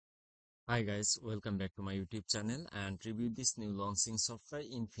Hi guys, welcome back to my YouTube channel and review this new launching software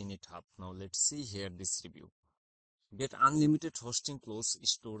Infinite Hub. Now let's see here this review. Get unlimited hosting, close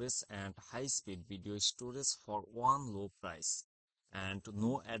storage and high-speed video storage for one low price and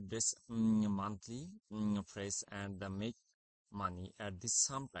no address monthly price and make money at this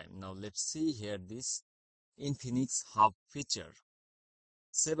same time. Now let's see here this Infinite Hub feature.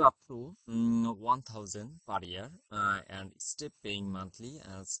 Save up to 1000 per year and step paying monthly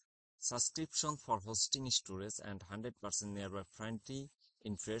as subscription for hosting storage and 100% nearby friendly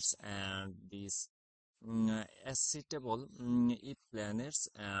interest and this accessible if planners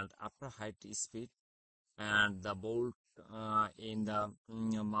and upper height speed and the bolt in the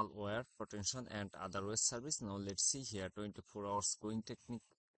malware protection and other web service. Now let's see here 24 hours going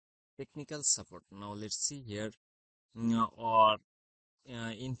technical support. Now let's see here or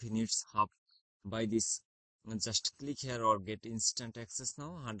Infinite Hub. Buy this, just click here or get instant access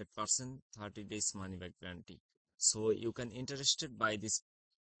now, 100% 30 days money back guarantee. So you can interested by this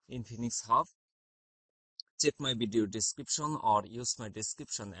Infinite Hub, check my video description or use my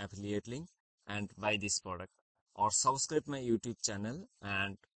description affiliate link and buy this product, or subscribe my YouTube channel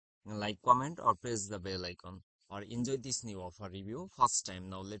and like, comment or press the bell icon, or enjoy this new offer review first time.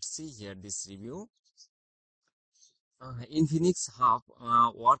 Now let's see here this review. Infinite Hub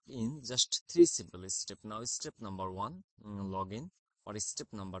work in just 3 simple steps. Now step number 1, login, or step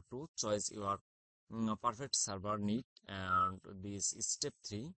number 2, choose your perfect server need, and this step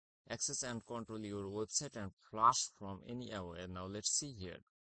 3, access and control your website and flash from anywhere. Now let's see here,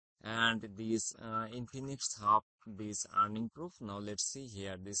 and this Infinite Hub, this earning proof. Now let's see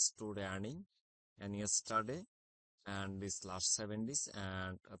here this today earning and yesterday and this last 7 days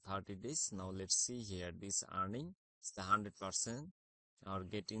and 30 days. Now let's see here this earning. It's the 100% or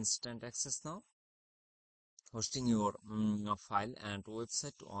get instant access now. Hosting your file and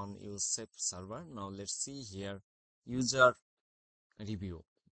website on your safe server. Now let's see here user review.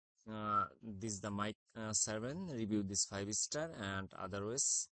 This is the Mike 7 review this 5-star and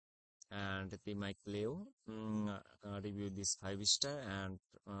otherwise, and the Mike Leo review this 5-star and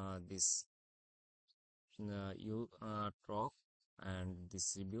this you talk and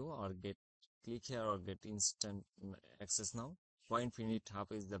this review or get click here or get instant access now. Why Infinite Hub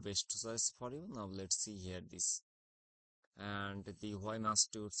is the best choice for you. Now let's see here this, and the why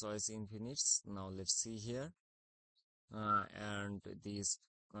must you choice Infinite. Now let's see here and this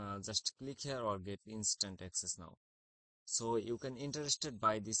just click here or get instant access now. So you can interested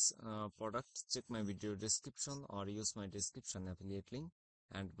by this product, check my video description or use my description affiliate link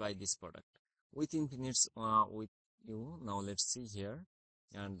and buy this product with Infinite with you. Now let's see here,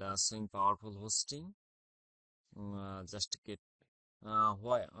 and showing powerful hosting, just get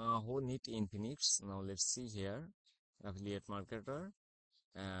who need Infinite. Now let's see here affiliate marketer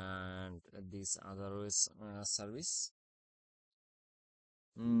and this other service.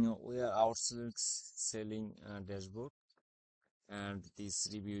 We are selling dashboard and this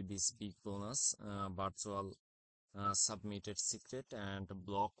review this big bonus virtual submitted secret and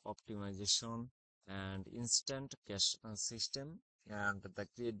block optimization and instant cash system and the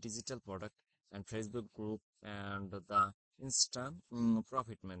create digital product and Facebook group and the Insta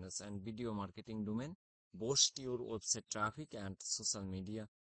profit manage and video marketing domain, boost your website traffic and social media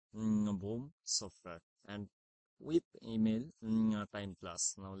boom software and with email time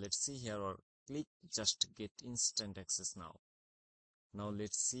plus. Now let's see here or click just get instant access now. Now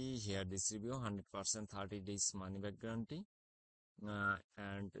let's see here this review 100% 30 days money back guarantee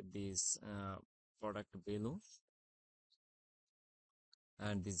and this product value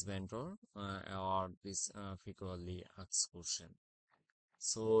and this vendor or this frequently asked question.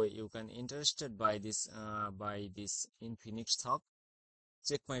 So you can interested by this Infinite Hub,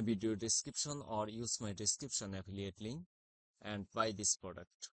 check my video description or use my description affiliate link and buy this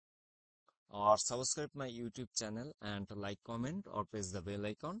product, or subscribe my YouTube channel and like, comment or press the bell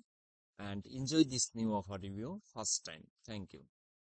icon and enjoy this new offer review first time. Thank you.